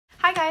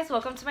guys,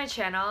 welcome to my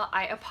channel.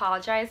 I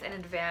apologize in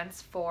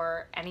advance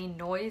for any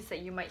noise that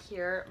you might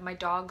hear. My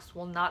dogs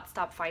will not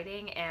stop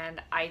fighting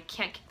and I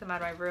can't kick them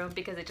out of my room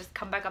because they just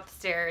come back up the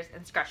stairs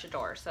and scratch the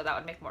door, so that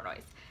would make more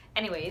noise.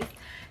 Anyways,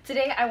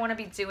 today I want to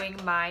be doing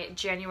my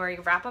January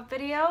wrap-up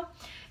video,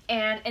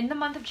 and in the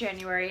month of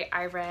January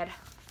I read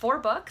 4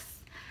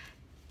 books.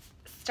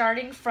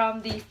 Starting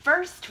from the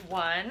first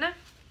one,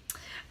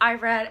 I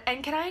read,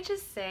 and can I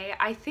just say,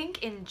 I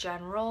think in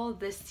general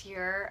this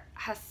year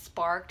has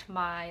sparked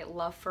my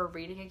love for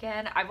reading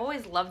again. I've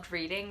always loved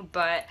reading,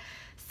 but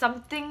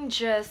something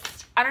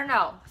just, I don't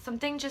know,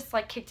 something just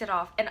like kicked it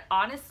off. And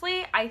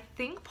honestly, I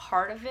think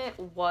part of it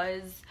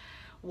was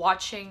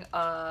watching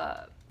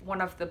one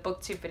of the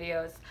Booktube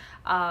videos.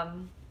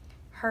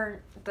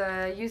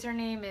 The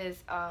username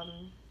is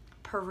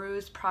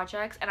Peruse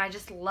Projects, and I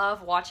just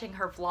love watching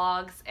her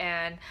vlogs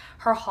and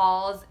her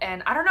hauls,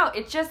 and I don't know,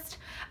 it just,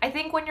 I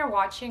think when you're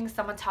watching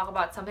someone talk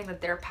about something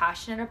that they're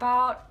passionate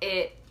about,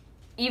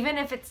 even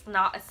if it's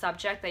not a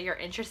subject that you're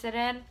interested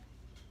in,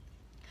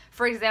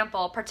 for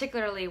example,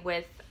 particularly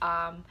with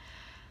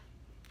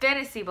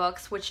fantasy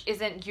books, which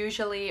isn't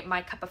usually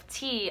my cup of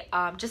tea,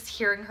 just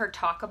hearing her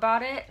talk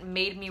about it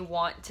made me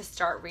want to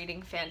start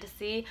reading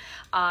fantasy,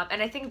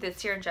 and I think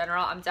this year in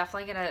general I'm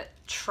definitely gonna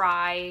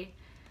try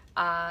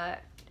I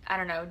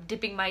don't know,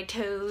 dipping my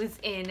toes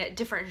in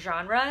different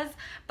genres.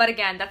 But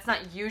again, that's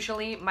not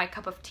usually my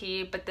cup of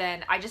tea, but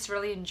then I just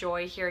really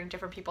enjoy hearing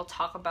different people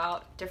talk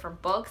about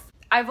different books.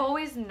 I've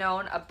always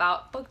known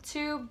about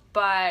Booktube,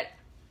 but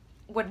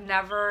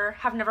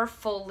have never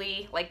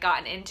fully like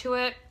gotten into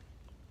it.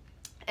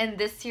 And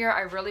this year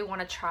I really want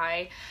to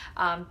try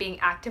being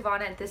active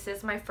on it. This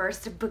is my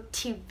first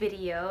Booktube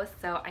video,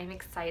 so I'm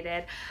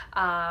excited.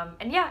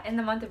 And yeah, in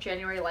the month of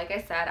January, like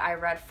I said, I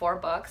read 4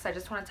 books. I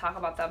just want to talk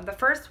about them. The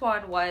first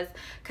one was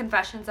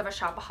Confessions of a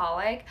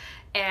Shopaholic,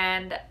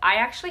 and I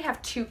actually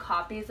have 2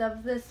 copies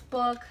of this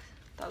book.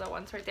 The other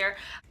one's right there.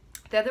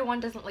 The other one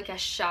doesn't look as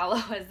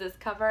shallow as this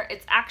cover.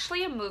 It's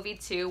actually a movie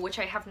too, which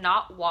I have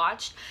not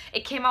watched.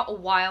 It came out a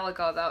while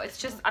ago though. It's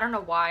just, I don't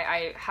know why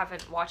I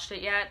haven't watched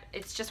it yet.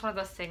 It's just one of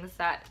those things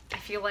that I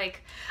feel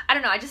like, I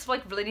don't know, I just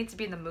like really need to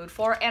be in the mood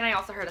for, and I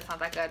also heard it's not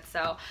that good,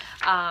 so,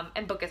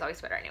 and book is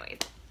always better anyways.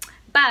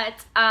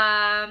 But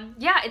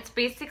yeah, it's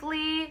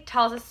basically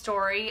tells a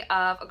story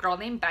of a girl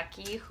named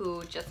Becky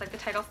who, just like the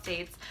title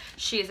states,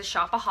 she is a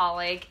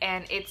shopaholic,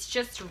 and it's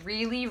just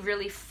really,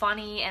 really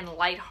funny and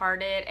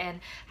lighthearted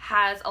and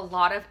has a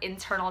lot of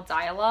internal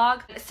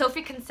dialogue.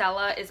 Sophie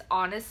Kinsella is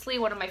honestly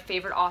one of my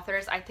favorite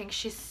authors. I think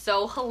she's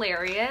so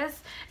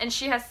hilarious, and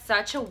she has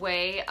such a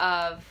way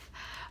of,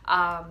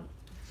 I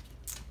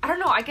don't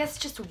know, I guess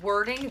just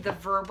wording the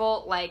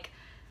verbal, like,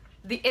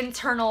 the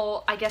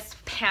internal, I guess,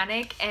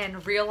 panic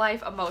and real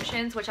life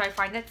emotions, which I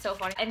find it so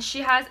funny. And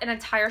she has an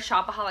entire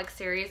shopaholic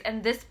series,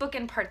 and this book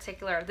in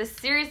particular, this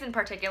series in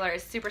particular,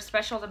 is super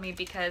special to me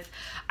because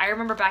I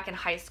remember back in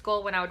high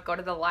school when I would go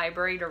to the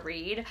library to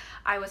read,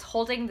 I was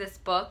holding this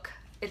book.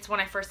 It's when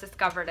I first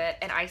discovered it,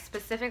 and I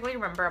specifically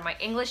remember my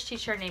English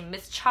teacher named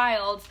Miss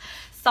Childs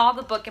saw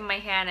the book in my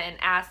hand and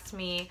asked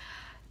me,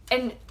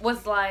 and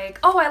was like,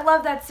 oh, I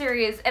love that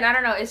series. And I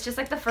don't know, it's just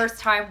like the first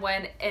time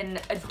when an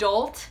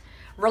adult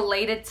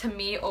related to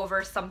me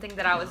over something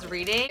that I was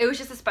reading. It was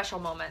just a special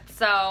moment.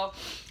 So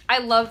I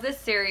love this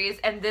series,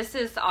 and this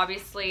is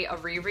obviously a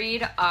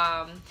reread,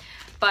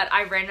 but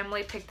I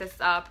randomly picked this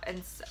up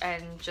and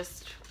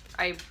just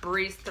I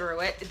breezed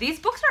through it. These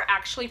books are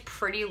actually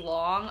pretty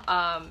long,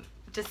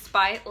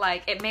 despite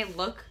like it may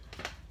look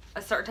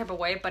a certain type of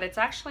way, but it's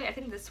actually, I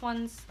think this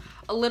one's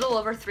a little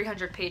over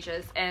 300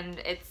 pages, and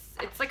it's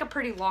like a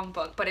pretty long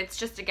book, but it's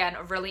just, again,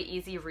 a really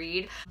easy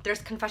read.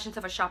 There's Confessions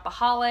of a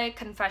Shopaholic,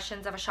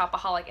 Confessions of a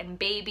Shopaholic and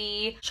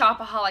Baby,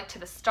 Shopaholic to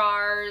the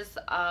Stars,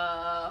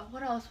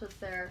 what else was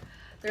there?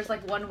 There's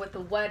like one with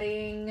the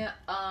wedding.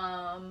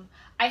 I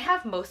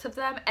have most of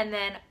them, and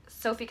then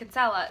Sophie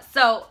Kinsella.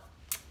 So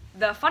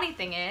the funny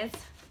thing is,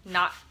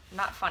 not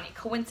funny,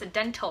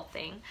 coincidental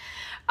thing,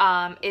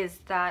 is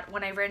that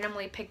when I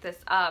randomly picked this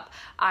up,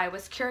 I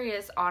was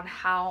curious on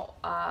how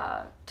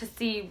to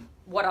see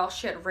what else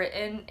she had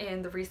written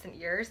in the recent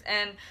years,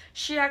 and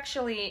she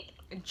actually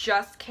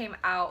just came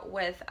out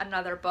with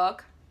another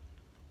book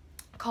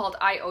called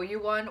I Owe You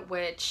One,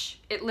 which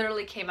it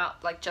literally came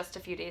out like just a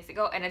few days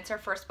ago, and it's her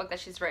first book that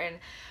she's written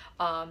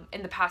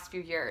in the past few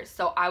years.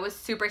 So I was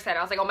super excited.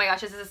 I was like, oh my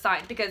gosh, this is a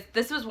sign, because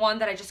this was one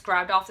that I just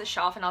grabbed off the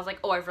shelf and I was like,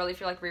 oh, I really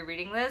feel like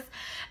rereading this.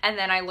 And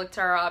then I looked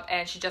her up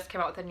and she just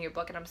came out with a new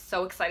book, and I'm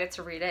so excited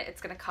to read it.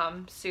 It's gonna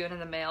come soon in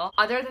the mail.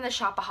 Other than the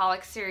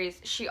Shopaholic series,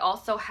 she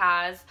also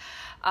has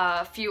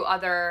a few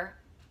other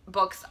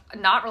books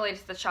not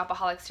related to the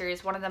Shopaholic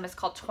series. One of them is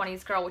called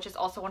 20s Girl, which is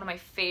also one of my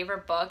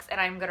favorite books, and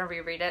I'm gonna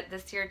reread it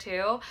this year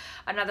too.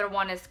 Another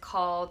one is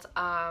called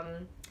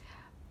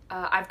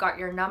I've Got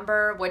Your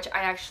Number, which I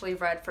actually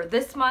read for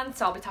this month,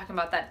 so I'll be talking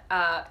about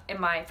that in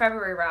my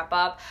February wrap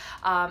up.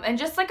 And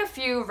just like a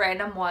few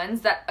random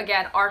ones that,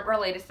 again, aren't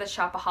related to the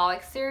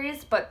Shopaholic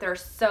series, but they're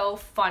so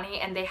funny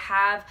and they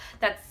have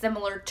that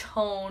similar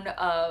tone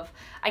of,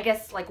 I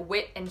guess, like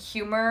wit and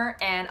humor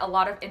and a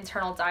lot of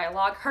internal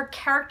dialogue. Her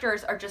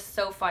characters are just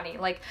so funny.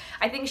 Like,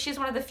 I think she's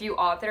one of the few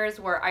authors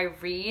where I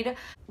read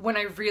when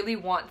I really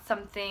want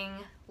something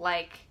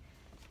like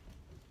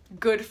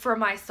good for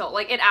my soul.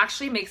 Like, it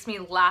actually makes me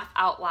laugh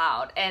out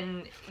loud.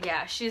 And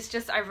yeah, she's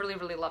just, I really,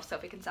 really love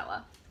Sophie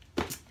Kinsella.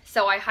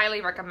 So I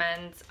highly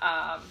recommend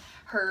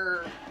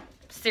her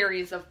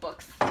series of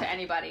books to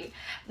anybody.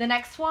 The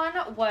next one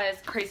was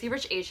Crazy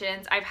Rich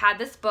Asians. I've had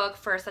this book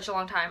for such a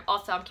long time.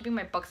 Also, I'm keeping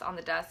my books on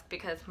the desk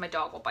because my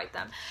dog will bite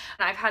them.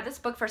 And I've had this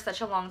book for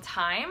such a long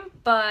time,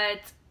 but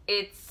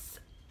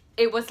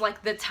it was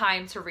like the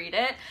time to read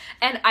it.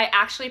 And I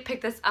actually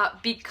picked this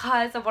up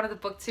because of one of the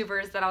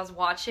booktubers that I was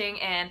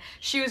watching, and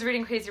she was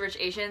reading Crazy Rich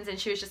Asians and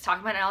she was just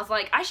talking about it, and I was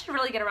like, I should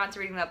really get around to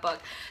reading that book.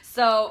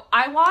 So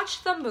I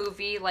watched the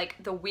movie like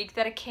the week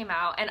that it came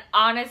out, and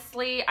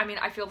honestly, I mean,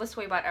 I feel this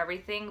way about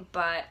everything,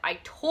 but I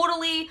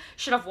totally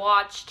should have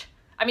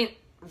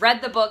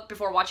read the book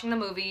before watching the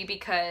movie,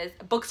 because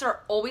books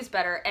are always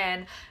better.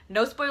 And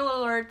no spoiler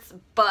alerts,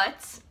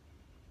 but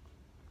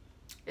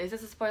is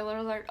this a spoiler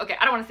alert? Okay,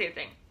 I don't want to say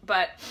anything.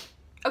 But,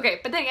 okay,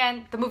 but then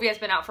again, the movie has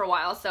been out for a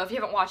while, so if you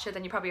haven't watched it,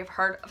 then you probably have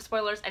heard of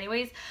spoilers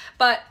anyways.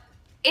 But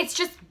it's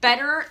just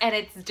better, and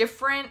it's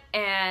different,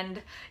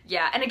 and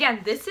yeah. And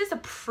again, this is a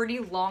pretty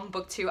long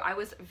book too. I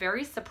was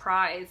very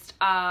surprised,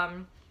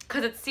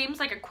 because it seems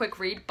like a quick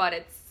read, but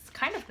it's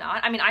kind of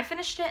not. I mean, I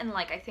finished it in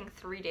like, I think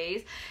 3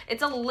 days.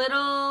 It's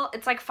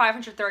like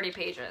 530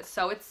 pages,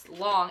 so it's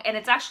long, and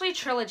it's actually a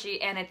trilogy,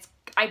 and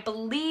I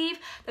believe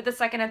that the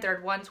second and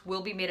third ones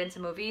will be made into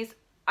movies.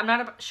 I'm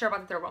not sure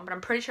about the third one, but I'm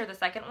pretty sure the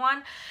second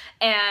one.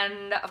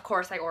 And of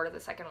course I ordered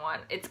the second one.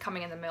 It's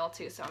coming in the mail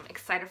too, so I'm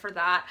excited for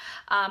that.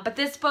 But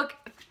this book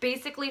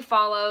basically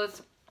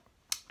follows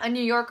a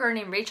New Yorker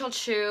named Rachel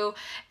Chu,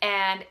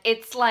 and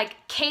it's like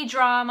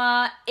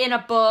K-drama in a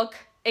book,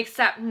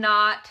 except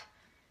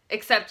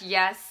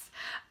yes.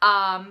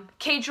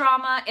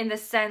 K-drama in the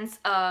sense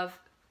of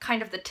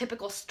kind of the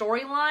typical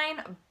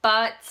storyline,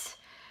 but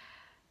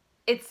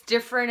it's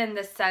different in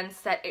the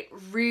sense that it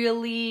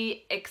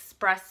really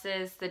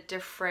expresses the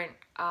different,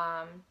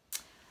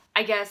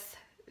 I guess,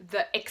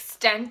 the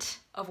extent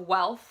of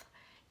wealth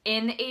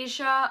in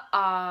Asia.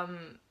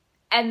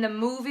 And the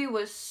movie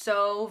was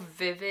so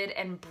vivid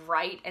and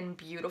bright and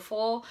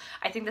beautiful.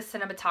 I think the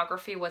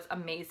cinematography was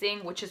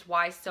amazing, which is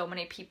why so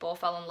many people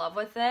fell in love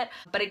with it.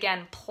 But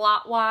again,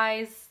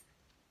 plot-wise,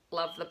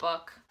 love the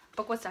book.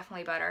 Book was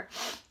definitely better.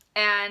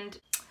 And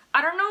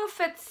I don't know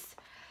if it's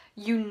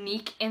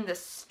unique in the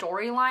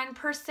storyline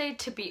per se,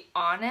 to be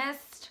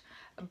honest,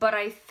 but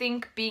I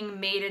think being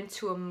made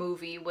into a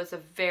movie was a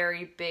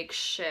very big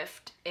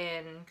shift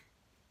in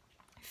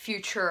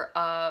future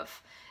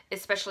of,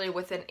 especially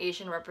within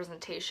Asian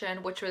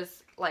representation, which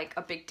was like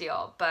a big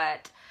deal.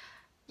 But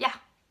yeah,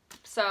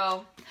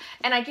 so,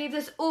 and I gave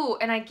this,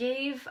 and I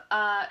gave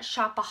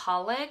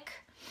Shopaholic,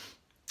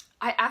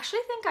 I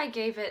actually think I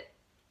gave it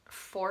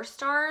 4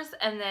 stars,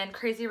 and then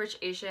Crazy Rich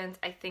Asians,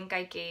 I think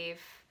I gave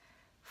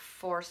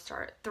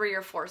 3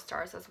 or 4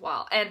 stars as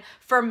well. And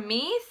for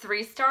me,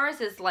 3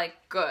 stars is like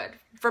good.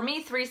 For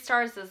me, 3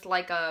 stars is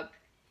like a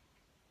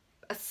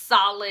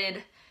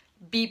solid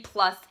B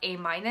plus A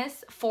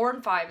minus. 4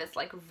 and 5 is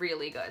like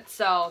really good.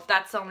 So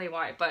that's only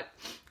why, but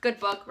good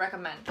book,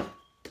 recommend.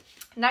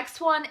 Next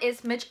one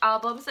is Mitch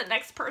Albom's The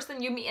Next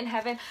Person You Meet in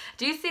Heaven.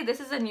 Do you see this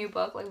is a new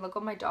book? Like, look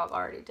what my dog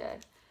already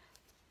did.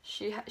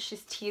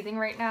 She's teething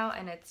right now,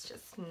 and it's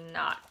just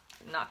not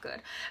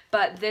good.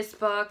 But this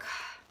book,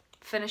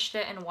 finished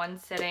it in one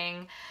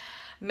sitting.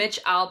 Mitch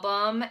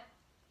Albom,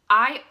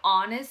 I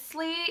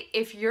honestly,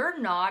 if you're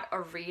not a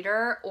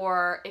reader,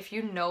 or if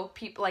you know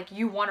people, like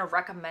you want to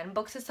recommend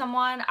books to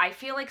someone, I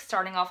feel like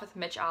starting off with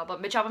Mitch Albom.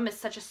 Mitch Albom is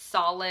such a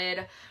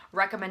solid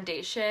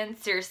recommendation,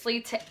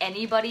 seriously, to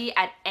anybody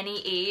at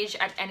any age,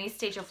 at any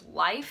stage of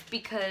life,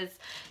 because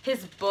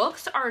his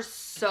books are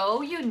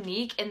so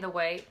unique in the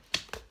way,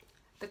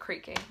 the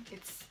creaking,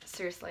 it's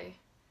seriously.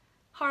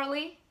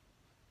 Harley,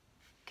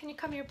 can you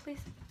come here,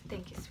 please?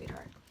 Thank you,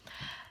 sweetheart.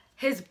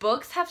 His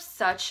books have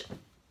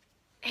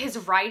his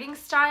writing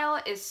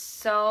style is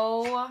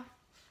so,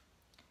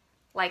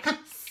 like,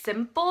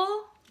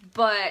 simple,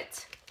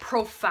 but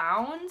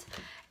profound.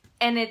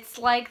 And it's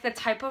like the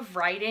type of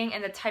writing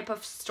and the type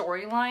of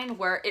storyline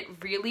where it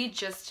really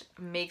just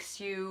makes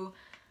you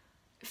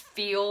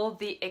feel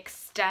the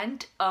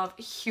extent of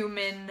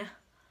human,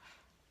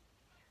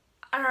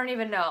 I don't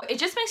even know. It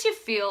just makes you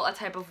feel a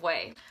type of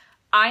way.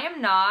 I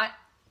am not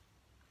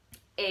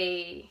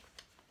a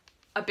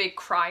big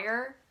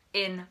crier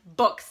in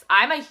books.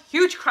 I'm a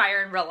huge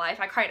crier in real life.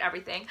 I cry at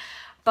everything.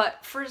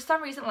 But for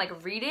some reason,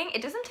 like reading,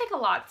 it doesn't take a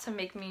lot to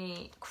make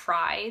me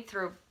cry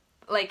through,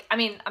 like, I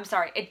mean, I'm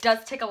sorry, it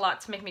does take a lot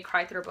to make me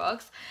cry through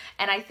books.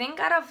 And I think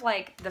out of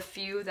like the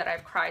few that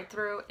I've cried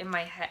through in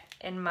my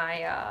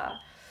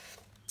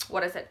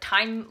what is it,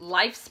 time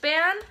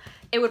lifespan,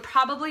 it would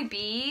probably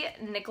be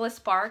Nicholas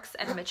Sparks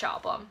and Mitch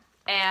Albom.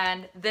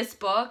 And this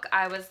book,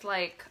 I was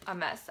like a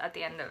mess at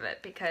the end of it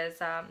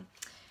because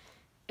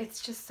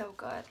it's just so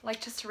good.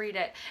 Like, just read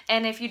it.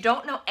 And if you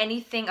don't know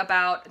anything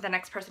about The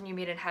Next Person You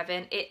Meet in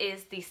Heaven, it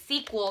is the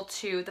sequel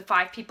to The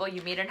 5 People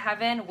You Meet in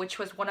Heaven, which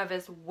was one of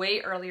his way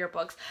earlier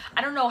books.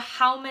 I don't know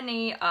how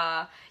many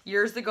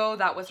years ago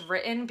that was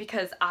written,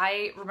 because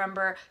I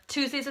remember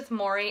Tuesdays with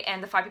Maury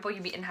and The 5 People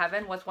You Meet in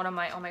Heaven was one of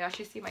my, oh my gosh,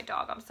 you see my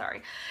dog, I'm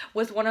sorry,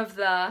 was one of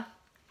the,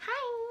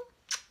 hi,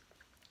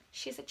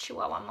 she's a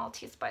Chihuahua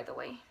Maltese, by the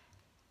way.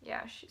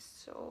 Yeah, she's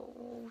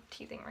so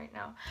teething right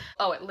now.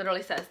 Oh, it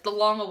literally says the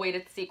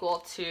long-awaited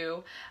sequel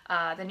to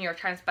the New York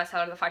Times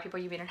bestseller, The 5 People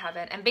You Meet in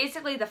Heaven. And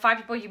basically, The 5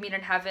 People You Meet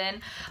in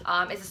Heaven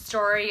is a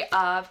story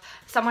of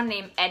someone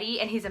named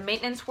Eddie, and he's a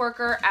maintenance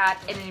worker at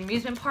an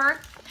amusement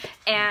park.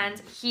 And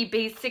he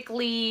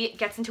basically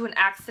gets into an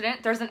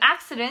accident. There's an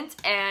accident,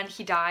 and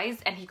he dies,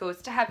 and he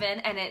goes to heaven.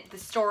 And the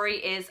story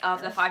is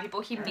of the 5 people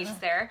he meets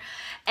there.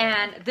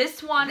 And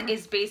this one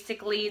is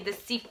basically the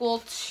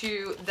sequel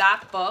to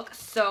that book.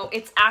 So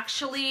it's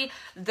actually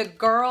the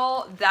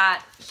girl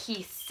that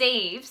he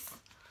saves,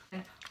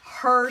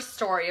 her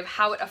story of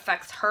how it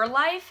affects her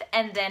life,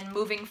 and then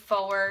moving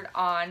forward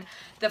on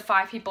the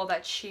 5 people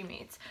that she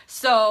meets.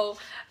 So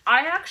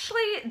I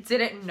actually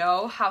didn't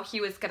know how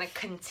he was gonna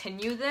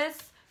continue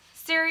this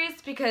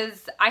series,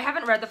 because I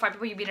haven't read The 5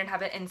 People You Meet in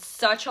Heaven in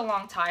such a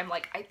long time.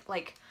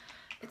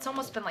 It's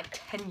almost been like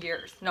 10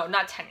 years. No,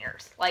 not 10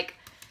 years. Like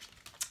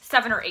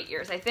 7 or 8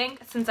 years, I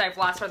think, since I've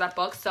last read that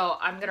book. So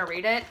I'm gonna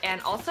read it.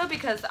 And also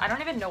because I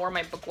don't even know where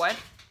my book went.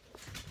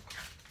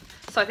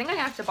 So I think I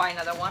have to buy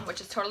another one,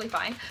 which is totally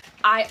fine.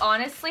 I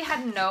honestly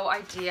had no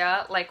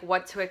idea like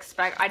what to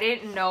expect. I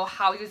didn't know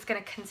how he was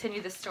gonna continue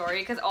the story,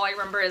 because all I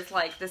remember is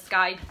like this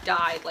guy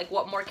died. Like,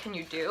 what more can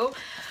you do?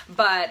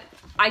 But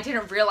I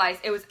didn't realize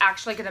it was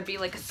actually gonna be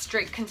like a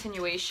straight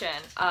continuation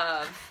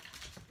of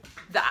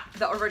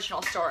the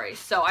original story.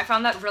 So I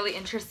found that really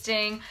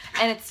interesting,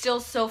 and it's still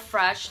so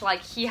fresh.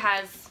 Like, he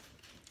has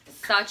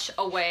such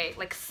a way,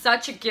 like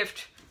such a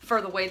gift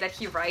for the way that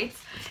he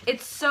writes.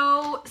 It's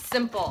so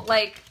simple.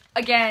 Like,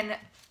 again,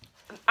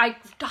 I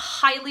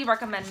highly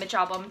recommend Mitch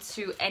Albom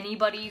to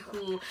anybody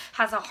who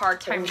has a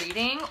hard time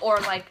reading, or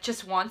like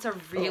just wants a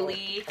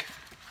really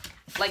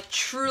like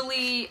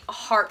truly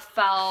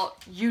heartfelt,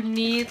 you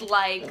need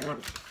like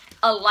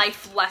a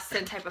life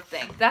lesson type of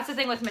thing. That's the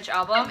thing with Mitch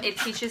Albom. It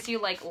teaches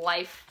you like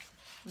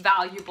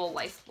valuable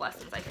life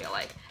lessons, I feel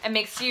like. It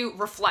makes you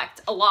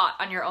reflect a lot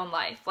on your own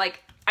life.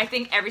 Like, I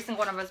think every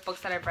single one of his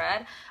books that I've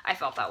read, I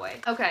felt that way.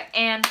 Okay,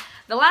 and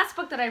the last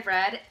book that I've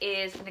read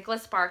is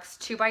Nicholas Sparks'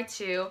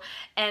 2x2.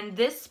 And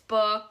this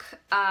book,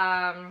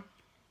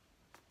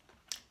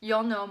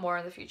 you'll know more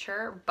in the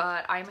future,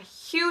 but I'm a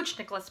huge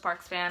Nicholas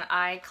Sparks fan.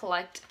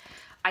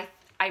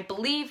 I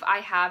believe I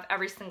have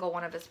every single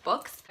one of his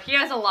books. He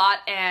has a lot,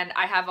 and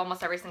I have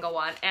almost every single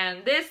one.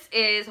 And this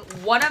is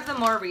one of the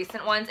more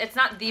recent ones. It's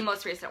not the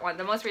most recent one.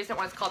 The most recent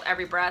one is called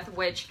Every Breath,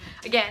 which,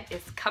 again,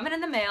 is coming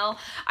in the mail.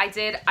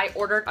 I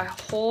ordered a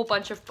whole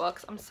bunch of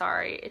books. I'm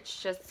sorry. It's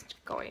just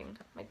going.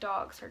 My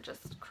dogs are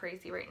just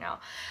crazy right now.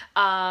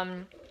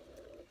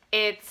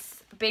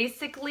 It's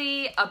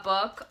basically a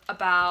book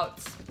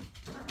about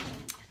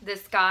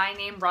this guy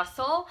named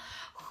Russell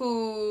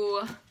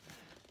who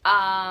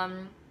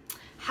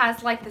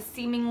has like the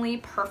seemingly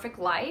perfect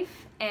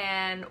life,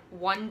 and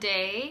one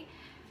day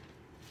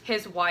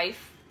his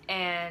wife,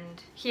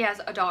 and he has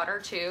a daughter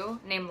too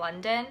named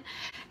London.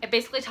 It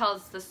basically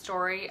tells the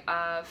story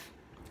of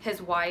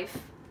his wife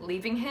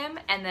leaving him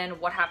and then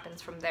what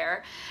happens from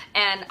there.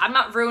 And I'm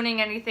not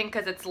ruining anything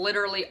because it's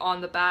literally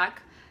on the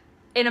back.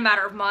 In a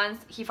matter of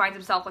months, he finds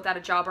himself without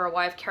a job or a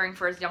wife, caring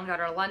for his young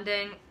daughter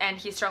London, and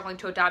he's struggling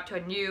to adapt to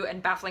a new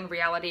and baffling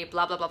reality,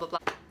 blah blah blah blah blah.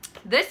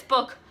 This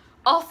book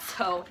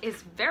also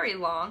is very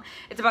long.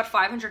 It's about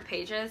 500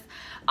 pages.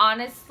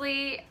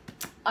 Honestly,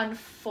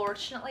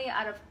 unfortunately,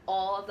 out of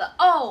all of the...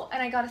 Oh,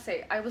 and I gotta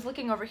say, I was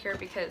looking over here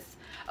because...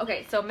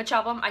 Okay, so Mitch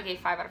Albom, I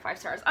gave 5 out of 5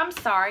 stars. I'm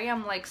sorry,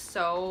 I'm like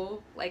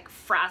so like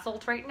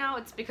frazzled right now.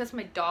 It's because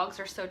my dogs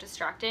are so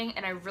distracting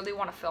and I really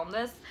want to film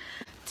this.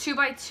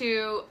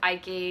 2x2, I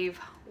gave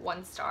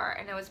 1 star,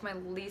 and it was my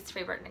least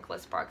favorite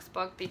Nicholas Sparks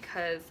book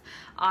because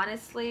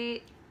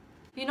honestly,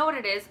 you know what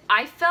it is?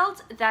 I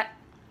felt that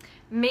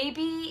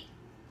maybe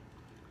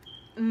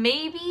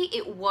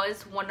it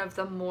was one of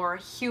the more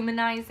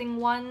humanizing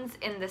ones,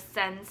 in the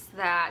sense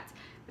that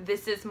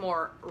this is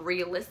more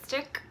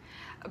realistic.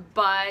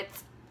 But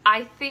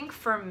I think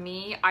for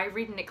me, I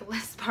read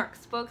Nicholas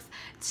Sparks books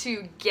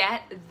to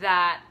get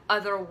that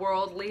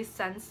otherworldly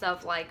sense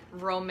of like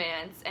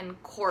romance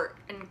and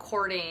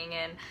courting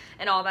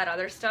and all that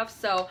other stuff.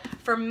 So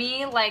for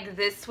me, like,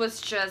 this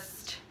was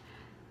just,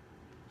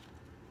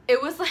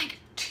 it was like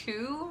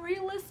too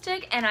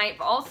realistic, and I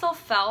also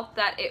felt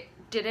that it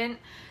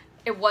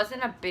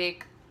wasn't a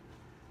big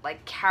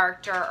like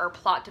character or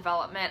plot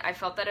development. I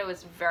felt that it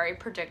was very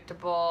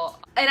predictable,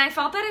 and I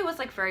felt that it was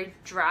like very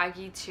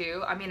draggy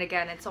too. I mean,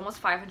 again, it's almost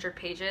 500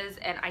 pages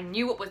and I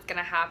knew what was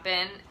gonna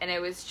happen, and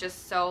it was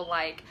just so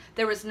like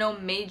there was no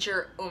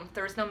major oomph,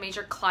 there was no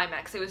major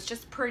climax. It was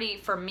just pretty,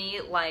 for me,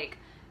 like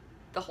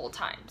the whole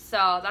time.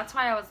 So that's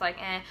why I was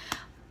like, eh.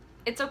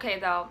 It's okay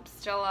though. I'm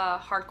still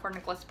a hardcore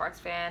Nicholas Sparks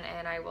fan,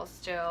 and I will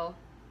still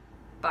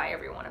buy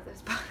every one of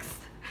those books.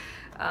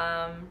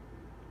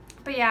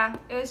 But yeah,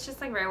 it was just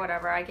like very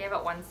whatever. I gave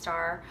it 1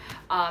 star.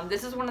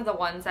 This is one of the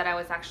ones that I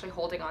was actually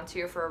holding on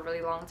to for a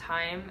really long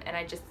time, and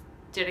I just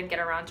didn't get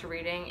around to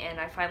reading, and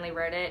I finally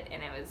read it,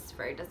 and it was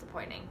very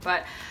disappointing.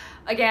 But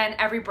again,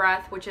 Every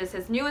Breath, which is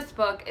his newest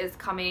book, is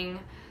coming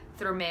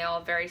through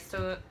mail very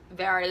soon.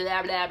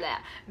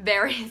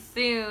 Very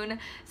soon.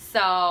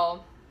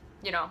 So,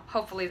 you know,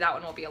 hopefully that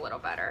one will be a little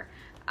better.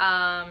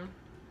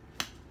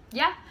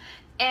 Yeah,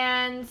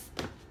 and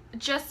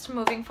just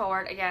moving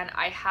forward, again,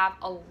 I have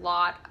a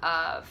lot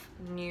of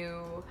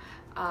new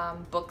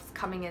books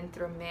coming in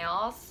through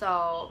mail,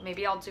 so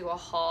maybe I'll do a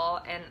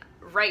haul. And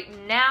right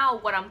now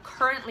what I'm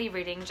currently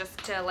reading, just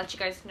to let you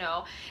guys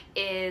know,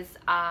 is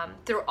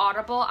through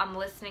Audible, I'm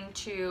listening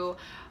to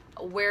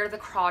Where the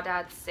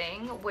Crawdads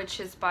Sing, which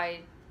is by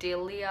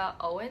Delia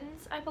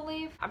Owens, I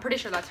believe. I'm pretty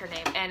sure that's her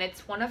name, and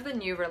it's one of the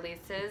new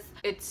releases.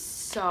 It's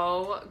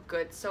so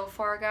good so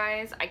far,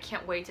 guys. I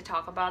can't wait to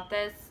talk about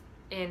this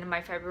in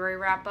my February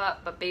wrap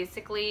up. But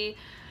basically,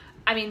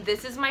 I mean,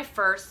 this is my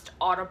first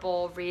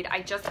Audible read.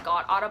 I just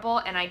got Audible,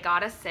 and I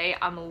gotta say,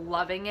 I'm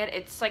loving it.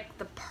 It's like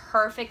the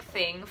perfect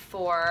thing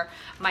for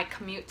my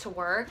commute to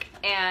work,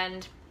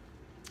 and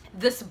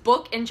this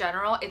book in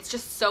general, it's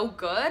just so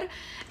good.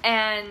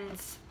 And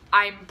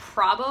I'm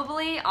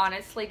probably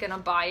honestly gonna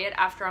buy it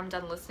after I'm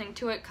done listening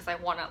to it, because I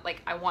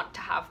want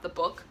to have the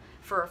book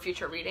for a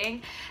future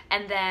reading.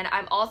 And then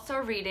I'm also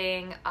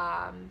reading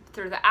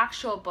through the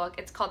actual book.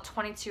 It's called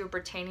 22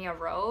 Britannia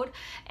Road,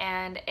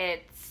 and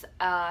it's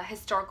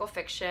historical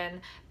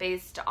fiction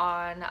based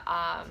on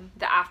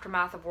the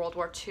aftermath of World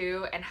War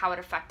II and how it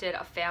affected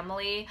a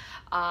family,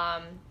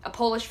 a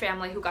Polish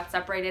family who got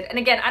separated. And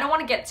again, I don't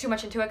want to get too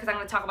much into it because I'm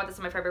going to talk about this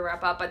in my February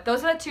wrap up, but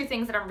those are the 2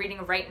 things that I'm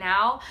reading right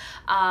now.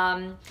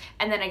 And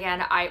then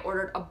again, I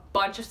ordered a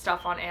bunch of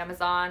stuff on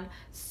Amazon,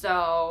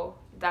 so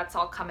that's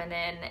all coming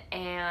in.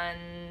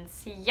 And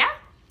yeah,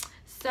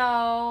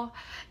 so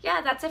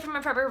yeah, that's it for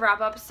my February wrap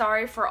up.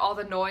 Sorry for all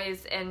the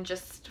noise and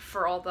just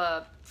for all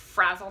the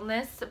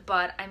frazzleness,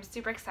 but I'm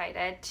super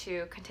excited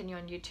to continue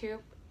on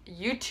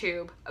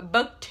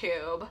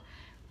Booktube,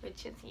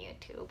 which is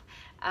YouTube.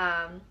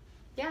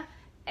 Yeah,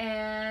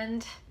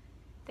 and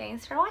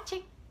thanks for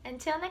watching.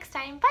 Until next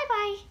time, bye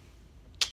bye.